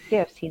you and your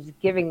gifts, he's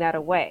giving that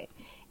away.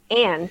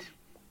 And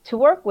to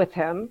work with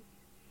him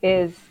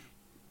is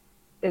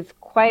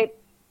quite,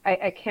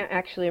 I can't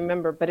actually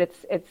remember, but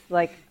it's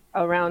like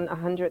around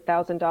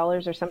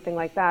 $100,000 or something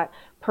like that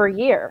per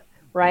year,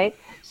 right?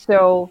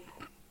 So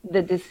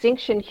the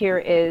distinction here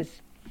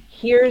is,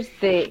 here's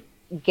the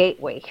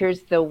gateway,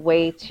 here's the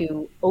way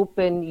to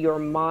open your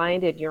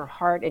mind and your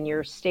heart and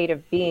your state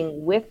of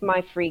being with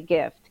my free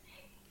gift.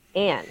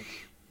 And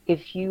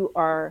if you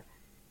are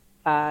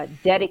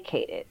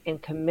dedicated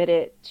and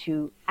committed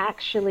to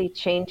actually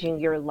changing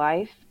your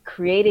life,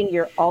 creating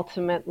your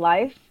ultimate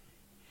life,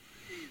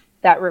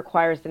 that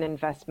requires an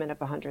investment of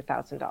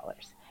 $100,000.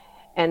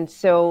 And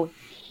so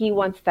he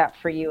wants that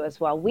for you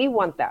as well. We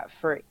want that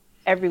for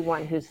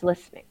everyone who's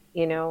listening.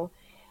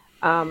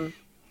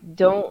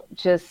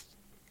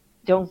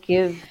 Don't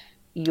give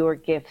your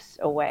gifts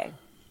away.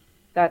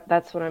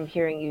 That's what I'm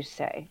hearing you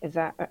say. Is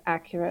that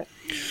accurate?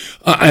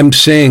 I'm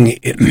saying,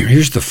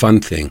 here's the fun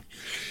thing.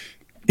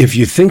 If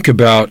you think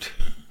about,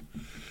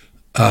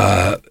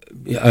 I'm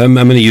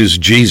going to use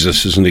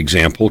Jesus as an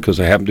example because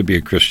I happen to be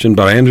a Christian,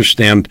 but I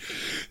understand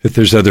that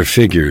there's other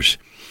figures.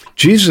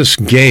 Jesus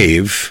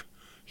gave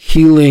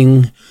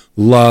healing,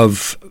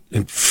 love,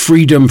 and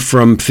freedom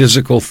from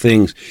physical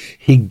things.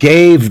 He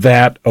gave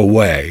that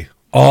away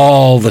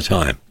all the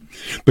time.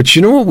 But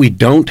you know what we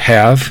don't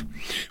have?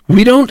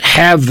 We don't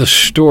have the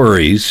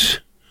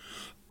stories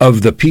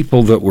of the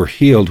people that were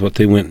healed, what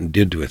they went and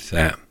did with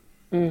that.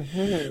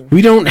 Mm-hmm.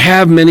 We don't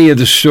have many of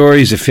the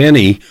stories, if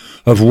any,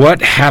 of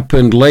what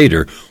happened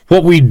later.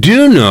 What we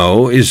do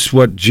know is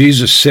what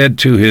Jesus said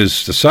to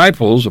his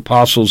disciples,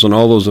 apostles, and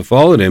all those that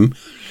followed him,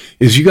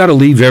 is you got to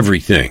leave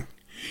everything.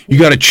 You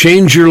got to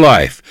change your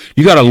life.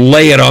 You got to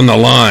lay it on the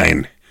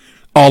line,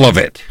 all of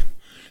it.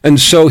 And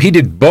so he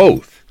did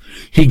both.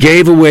 He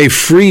gave away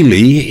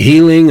freely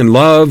healing and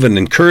love and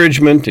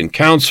encouragement and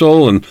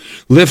counsel and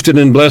lifted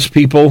and blessed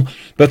people.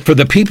 But for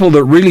the people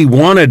that really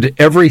wanted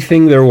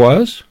everything there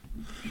was,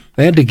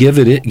 they had to give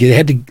it. They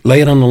had to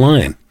lay it on the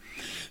line.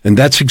 And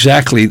that's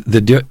exactly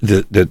the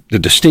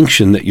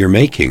distinction that you're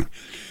making.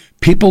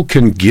 People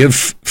can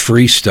give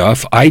free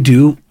stuff. I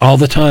do all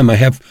the time. I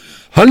have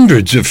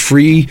hundreds of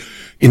free,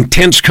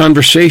 intense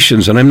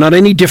conversations, and I'm not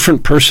any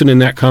different person in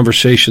that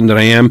conversation than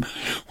I am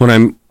when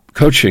I'm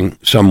coaching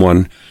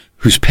someone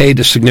who's paid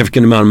a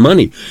significant amount of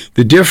money.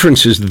 The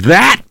difference is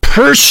that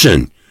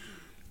person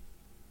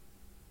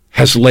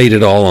has laid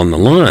it all on the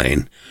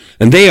line,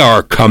 and they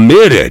are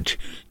committed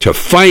to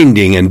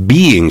finding and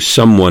being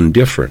someone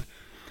different.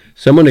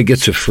 Someone that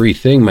gets a free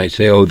thing might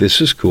say, oh,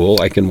 this is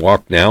cool. I can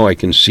walk now. I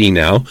can see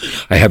now.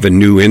 I have a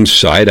new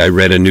insight. I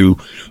read a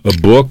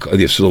book,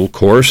 this little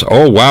course.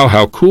 Oh, wow,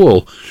 how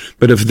cool.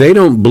 But if they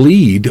don't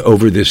bleed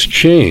over this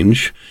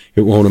change,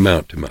 it won't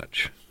amount to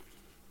much.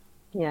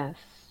 Yes.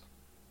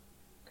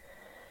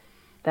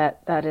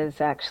 That is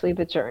actually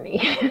the journey.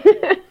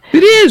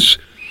 It is.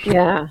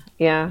 Yeah.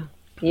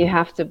 You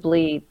have to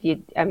bleed.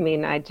 You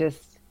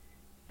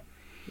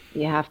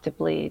have to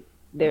bleed.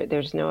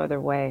 There's no other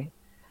way.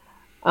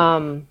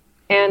 And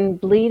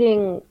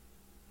bleeding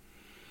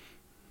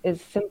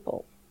is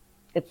simple.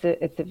 It's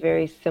a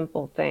very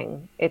simple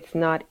thing. It's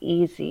not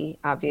easy,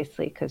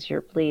 obviously, because you're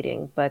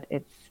bleeding, but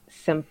it's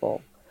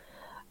simple.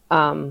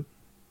 I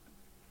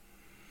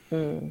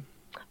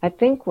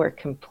think we're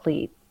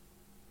complete.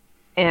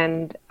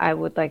 And I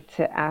would like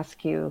to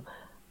ask you,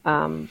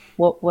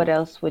 what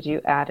else would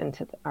you add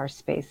into our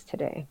space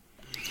today?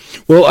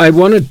 Well, I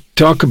want to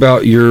talk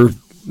about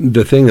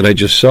the thing that I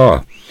just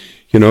saw.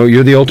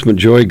 You're the ultimate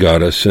joy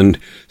goddess, and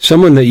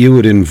someone that you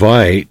would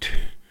invite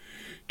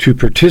to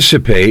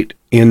participate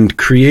in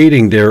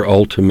creating their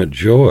ultimate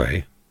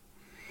joy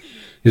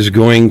is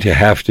going to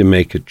have to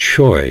make a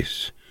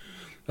choice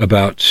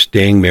about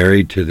staying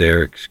married to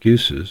their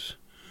excuses,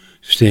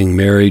 staying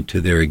married to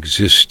their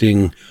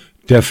existing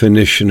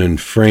definition and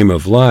frame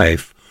of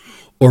life,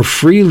 or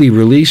freely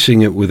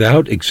releasing it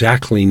without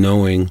exactly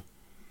knowing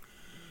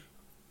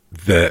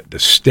the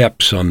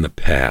steps on the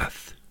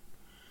path.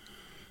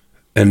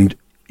 And,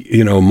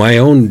 my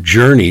own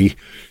journey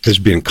has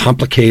been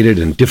complicated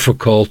and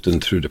difficult,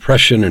 and through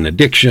depression and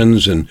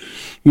addictions and,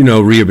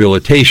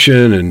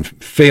 rehabilitation and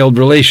failed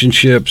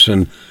relationships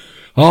and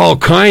all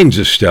kinds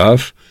of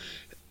stuff.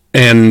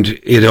 And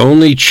it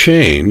only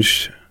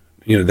changed,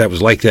 that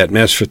was like that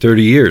mess for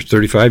 30 years,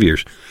 35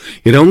 years.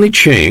 It only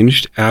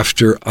changed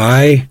after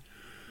I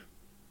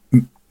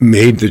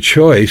made the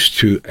choice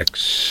to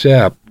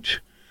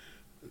accept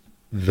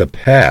the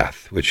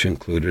path, which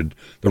included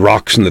the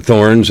rocks and the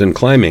thorns and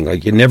climbing.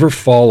 Like, you never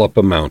fall up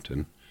a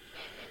mountain,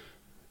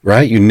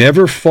 right? You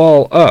never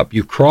fall up.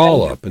 You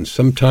crawl up, and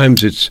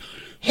sometimes it's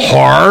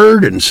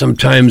hard, and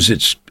sometimes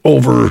it's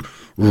over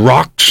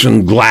rocks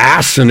and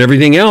glass and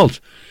everything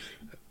else.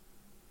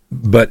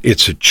 But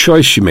it's a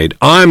choice you made.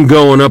 I'm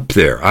going up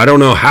there. I don't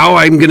know how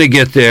I'm going to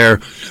get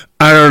there.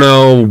 I don't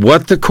know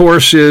what the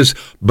course is,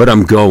 but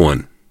I'm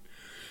going.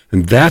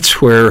 And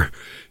that's where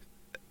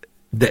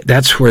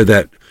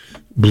that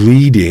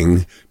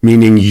bleeding,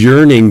 meaning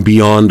yearning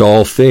beyond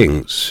all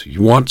things.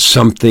 You want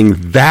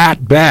something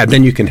that bad,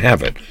 then you can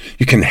have it.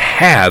 You can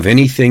have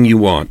anything you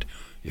want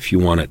if you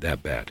want it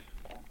that bad.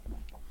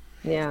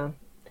 Yeah.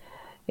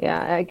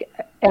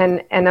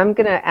 And I'm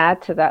going to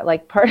add to that,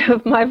 like, part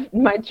of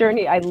my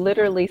journey, I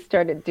literally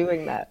started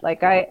doing that.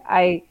 Like,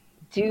 I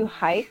do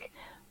hike,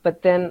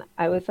 but then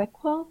I was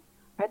like, well,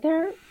 are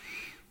there,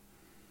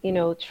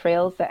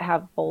 trails that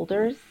have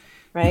boulders,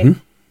 right? Mm-hmm.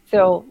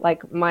 So,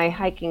 like, my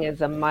hiking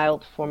is a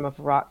mild form of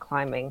rock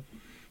climbing.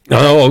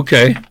 Oh,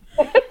 okay.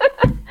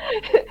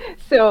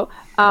 So,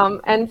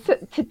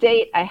 to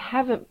date, I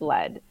haven't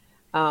bled,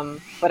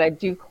 but I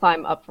do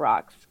climb up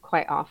rocks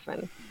quite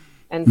often.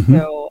 And mm-hmm.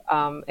 So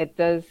it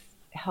does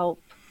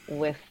help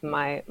with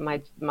my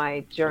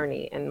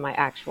journey and my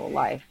actual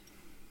life,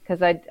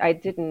 because I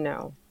didn't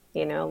know,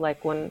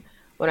 like, when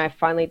I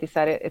finally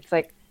decided, it's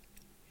like,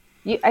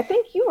 I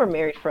think you were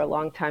married for a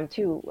long time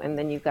too, and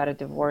then you got a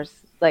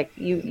divorce. Like,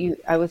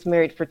 I was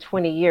married for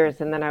 20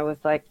 years, and then I was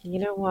like, you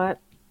know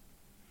what?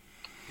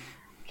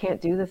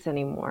 Can't do this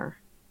anymore.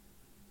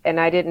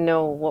 And I didn't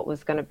know what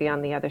was going to be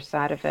on the other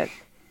side of it.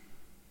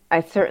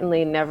 I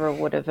certainly never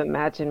would have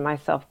imagined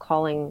myself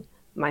calling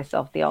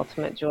myself the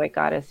ultimate joy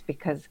goddess,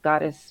 because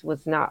goddess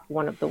was not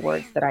one of the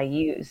words that I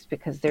used,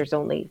 because there's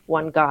only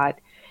one God,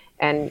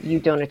 and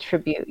you don't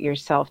attribute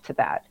yourself to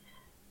that.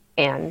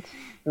 And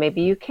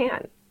maybe you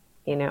can.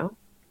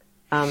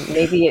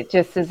 Maybe it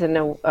just is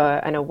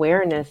an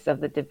awareness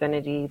of the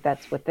divinity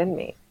that's within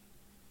me.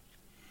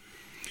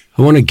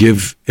 I want to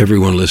give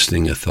everyone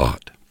listening a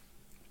thought.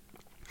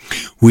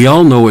 We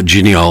all know what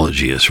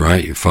genealogy is,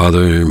 right? Your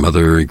father, your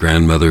mother, your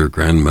grandmother,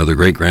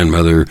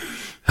 great-grandmother,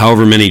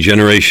 however many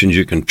generations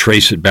you can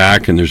trace it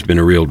back, and there's been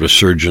a real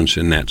resurgence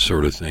in that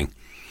sort of thing.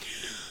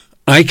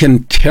 I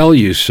can tell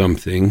you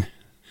something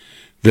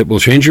that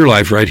will change your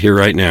life right here,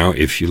 right now,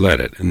 if you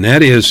let it. And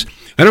that is,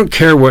 I don't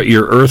care what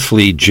your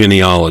earthly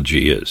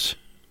genealogy is.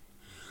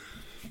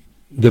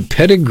 The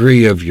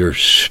pedigree of your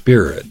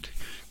spirit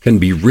can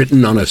be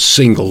written on a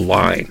single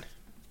line.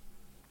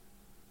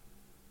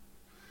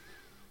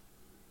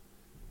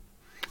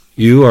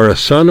 You are a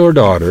son or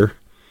daughter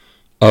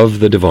of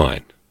the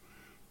divine.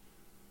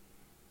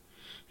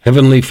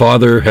 Heavenly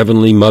Father,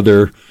 Heavenly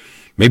Mother,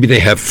 maybe they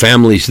have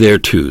families there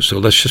too, so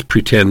let's just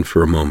pretend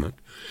for a moment.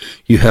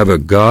 You have a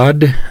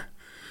God,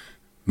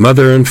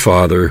 Mother and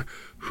Father,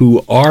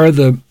 who are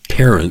the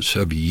parents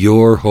of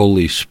your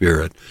Holy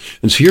Spirit.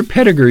 And so your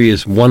pedigree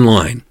is one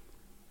line.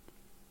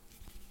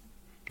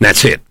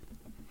 That's it.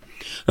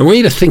 I want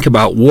you to think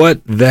about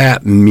what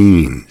that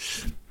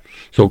means.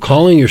 So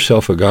calling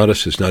yourself a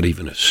goddess is not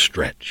even a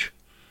stretch.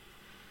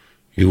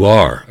 You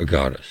are a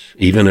goddess,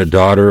 even a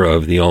daughter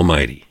of the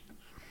Almighty.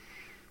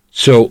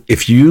 So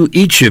if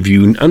each of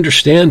you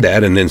understand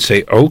that and then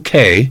say,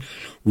 okay,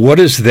 what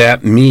does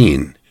that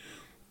mean?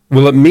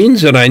 Well, it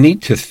means that I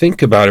need to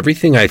think about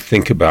everything I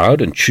think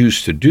about and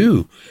choose to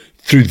do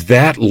through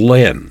that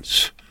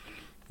lens.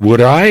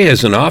 Would I,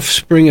 as an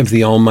offspring of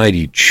the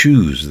Almighty,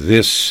 choose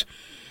this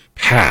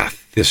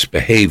path, this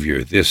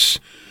behavior, this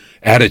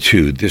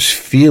attitude, this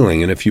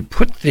feeling? And if you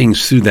put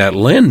things through that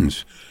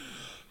lens,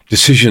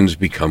 decisions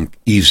become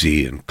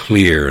easy and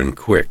clear and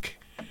quick.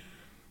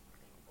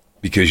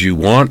 Because you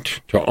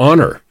want to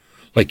honor.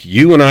 Like,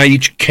 you and I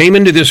each came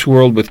into this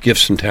world with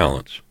gifts and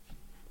talents.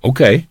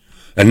 Okay.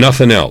 And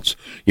nothing else.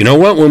 You know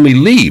what? When we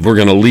leave, we're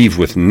going to leave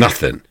with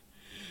nothing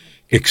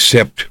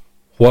except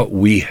what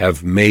we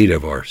have made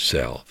of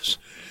ourselves.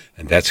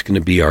 And that's going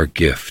to be our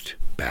gift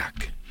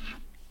back.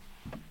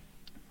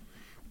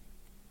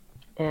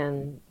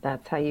 And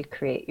that's how you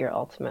create your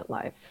ultimate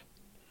life.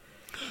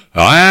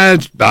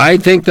 I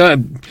think that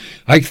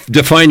I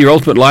define your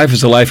ultimate life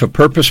as a life of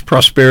purpose,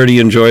 prosperity,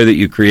 and joy that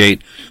you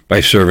create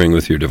by serving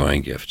with your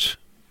divine gifts.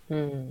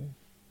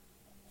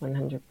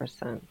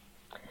 100%.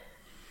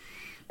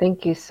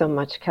 Thank you so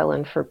much,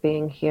 Kellen, for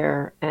being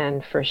here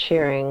and for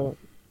sharing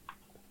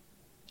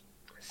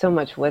so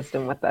much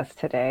wisdom with us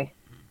today.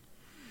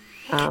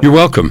 You're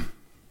welcome.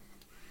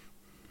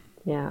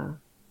 Yeah.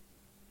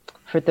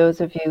 For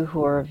those of you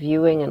who are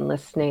viewing and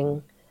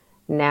listening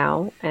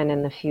now and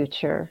in the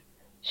future,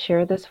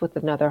 share this with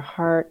another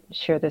heart,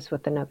 share this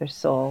with another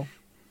soul.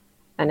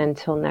 And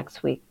until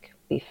next week,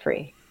 be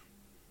free.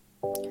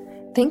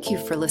 Thank you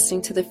for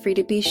listening to the Free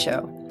to Be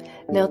Show.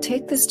 Now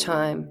take this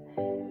time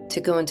to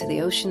go into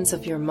the oceans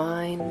of your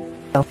mind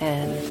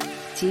and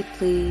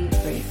deeply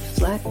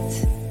reflect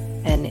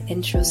and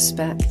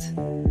introspect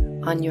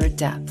on your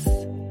depth.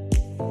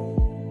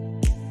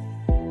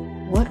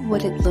 What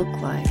would it look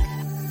like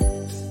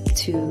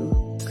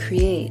to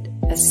create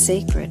a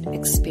sacred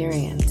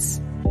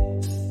experience?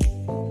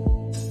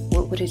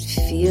 What would it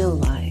feel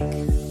like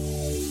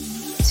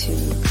to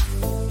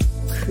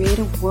create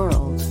a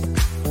world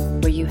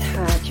where you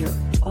had your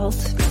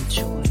ultimate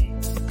joy,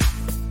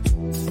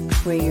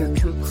 where you're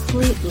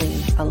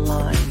completely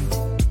aligned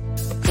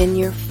in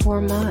your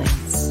four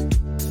minds?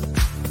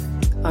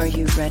 Are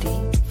you ready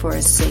for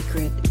a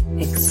sacred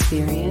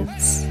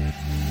experience?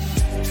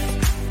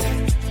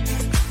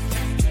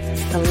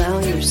 Allow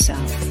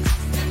yourself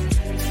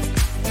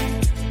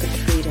the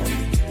freedom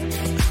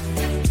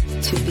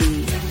to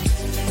be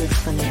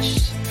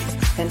replenished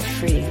and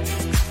free.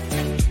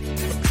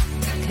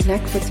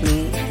 Connect with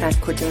me at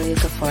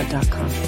CordeliaGaffar.com.